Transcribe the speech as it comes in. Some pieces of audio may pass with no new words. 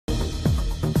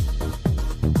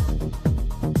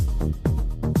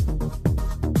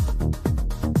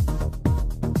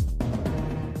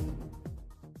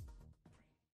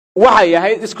waxay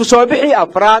ahayd isku soo bixi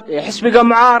afraad ee xisbiga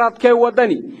mucaaradka ee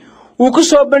wadani uu ku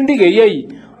soo bandhigayay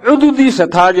cududiisa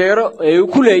taageero ee uu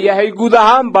ku leeyahay guud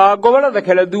ahaanba gobolada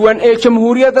kala duwan ee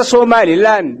jamhuuriyadda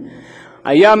Soomaaliland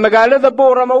ayaa magaalada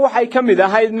Boorama waxay ka mid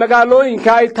ahayd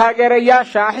magaalooyinka ay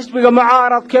taageerayaasha xisbiga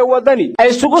mucaaradka ee wadani ay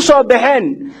isugu soo baxeen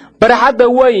barxadda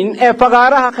weyn ee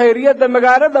faqaaraha khayriyada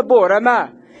magaalada Boorama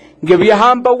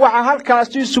gabiyahaanba waxa halkaas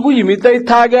isugu yimid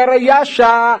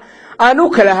taageerayaasha aan u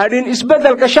kala hadhin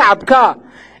isbeddelka shacabka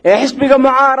ee xisbiga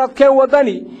mucaaradka ee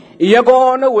wadani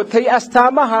iyagoo watay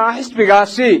astaamaha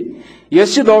xisbigaasi iyo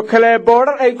sidoo kale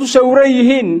boodhar ay ku sawiran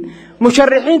yihiin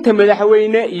musharaxiinta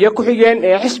madaxweyne iyo ku xigeen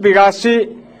ee xisbigaasi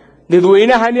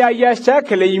dadweynahani ayaa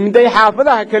saakala yimid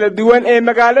xaafadaha kala duwan ee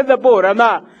magaalada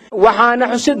Boorama waxaana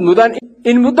xusid mudan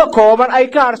in muddo kooban ay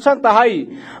ka harsan tahay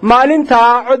maalinta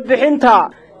codbixinta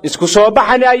isku soo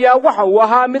baxani ayaa waxa uu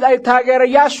ahaa mid ay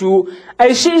taageerayaashu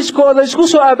ay si iskooda isku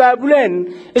soo abaabuleen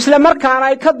isla markaana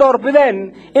ay ka doorbideen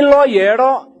in loo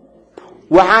yeedho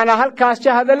waxaana halkaas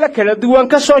hadallo kala duwan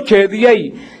ka soo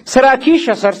jeediyay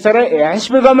saraakiisha sarsare ee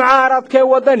xisbiga mucaaradka ee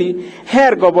wadani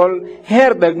heer gobol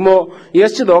heer degmo iyo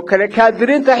sidoo kale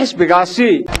kaadirinta xisbigaasi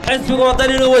xisbiga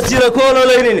wadani inuu wasiir ku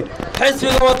ololeeynin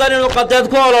xisbiga wadani inuu qadeed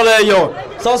ku ololeeyo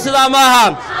soo sidaa ma aha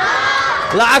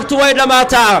lacagtu way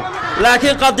dhamaataa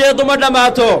laakiin qadeedu ma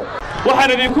dhamaato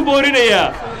waxaan idinku boorinayaa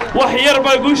wax yar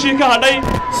baa guushii ka hadhay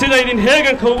sida idin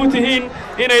heeganka ugu tihiin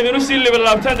inaydin u sii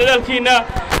libalaabtaan dadaalkiina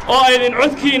oo aydin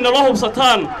codkiina la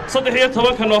hubsataan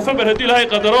 13 Noofembar haddii Ilaahay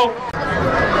qadaro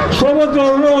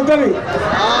soomaalida wadani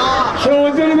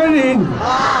soomaalida madin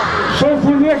soo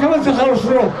kulmiye kama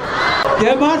takhalusno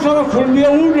maanta kulmiye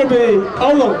uu dhameeyay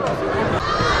awdal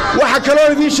waxa kale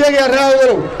oo idin sheegaya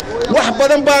raawado wax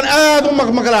badan baan aad u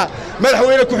maqmaqlaa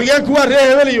madaxweyne ku-xigeenku waa reer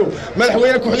hebeliyo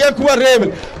madaxweyne ku-xigeenku waa reer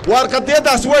hebel waar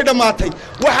qadiyadaas way dhamaatay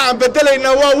waxa aan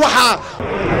bedelaynaa waa waxa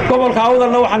gobolka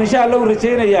awdalna waxaan insha Allah u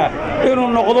rajaynayaa inuu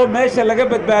noqdo meesha laga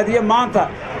badbaadiyo maanta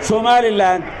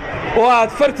Soomaaliland oo aad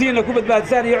fartiina ku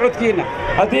badbaadisaan iyo codkiina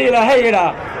haddii Ilaahay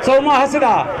yidhaa sawmaha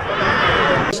sidaa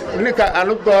ninka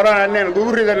aanu dooranayna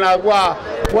ugu ridanaa waa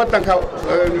wadanka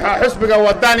xisbiga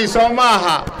wadani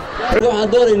Soomaha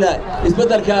waxaan doonaynaa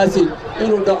isbeddelkaasi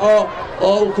inuu dhaco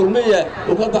oo kulmiye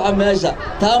uu ka baxo meesha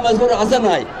taama isku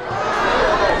raacsanahay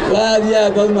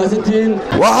waadiya badmaasintiin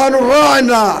waxaanu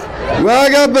raacinaa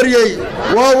waaga baryay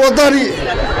waa wadani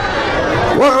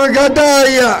waxa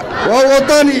daaya waa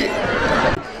wadani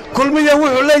kulmiye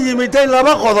wuxuu la yimid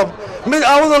laba qodob mid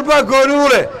awdal baa gooni u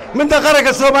leh midna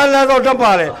qaranka Soomaaliland oo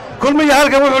dhanbaale kulmiye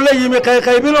halkan wuxuu la yimid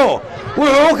qaybino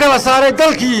wuxuu u kala saaray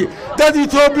dalkii dad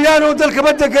Itoobiyaan oo dalka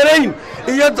badagarayn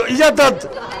iyo dad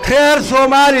reer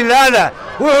Soomaaliland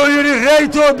wuxuu yiri reer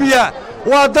Itoobiya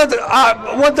waa dad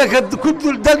wadanka ku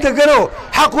daldagano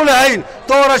xaq u lahayn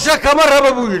doorasho kama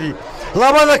raba buu yiri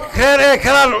labada reer ee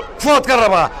kala food ka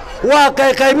raba waa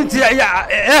qaybintii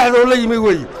eexdo la yimid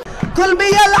way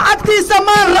kulmiye lacagtiisa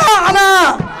ma raacna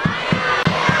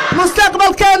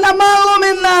mustaqbalkeena ma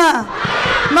lumina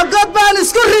ma godbaan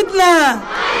isku ridna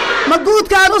ma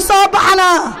guudkaan u soo baxna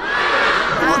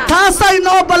taasay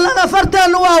noo ballan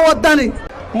farteenu waa wadani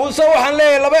muuse waxaan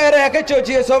leeyahay laba eray ka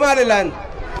joojiyo Soomaaliland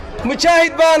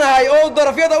mujaahid baanahay oo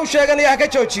darafyada u sheeganaya ka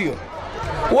joojiyo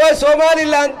waa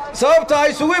Soomaaliland sababta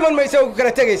ay isugu iman mayso ku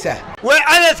kala tagaysaa way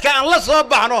cadadka aan la soo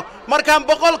baxno markaan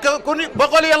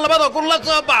 100 la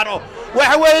soo baxno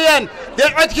waxa weeyaan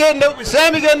codkeena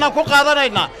saamigeena ku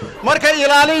qaadanayna marka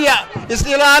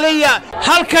ilaaliya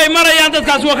halkay marayaan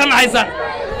dadkaas waa ka naxaysan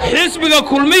xisbiga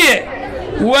kulmiye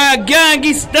waa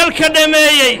gaangis dalka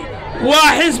dhameeyay waa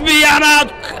xisbi yacnaad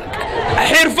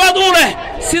xirfad u leh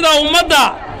sida ummadda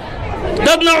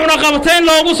dadna una qabteen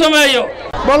loogu sameeyo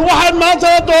bal waxaan maanta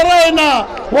dooraynaa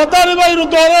wadani baynu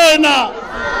dooraynaa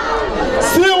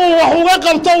si uu wax uga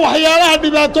qabto waxyaalaha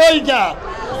dhibaatooyinka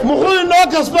muxuu inoo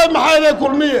kasbay maxay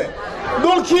kulmiye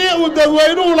dhulkii uu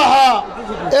dadweynuhu lahaa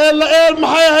ee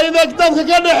maxay ahayd dadka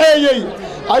ka dhaxeeyay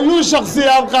ayuu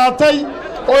shakhsiyaad qaatay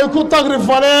oo ku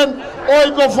tagrifaleen oo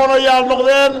gofonayaal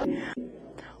noqdeen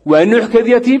waa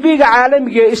nuuxkadiya TV-ga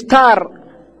caalamiga Star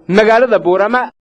magaalada Boorama.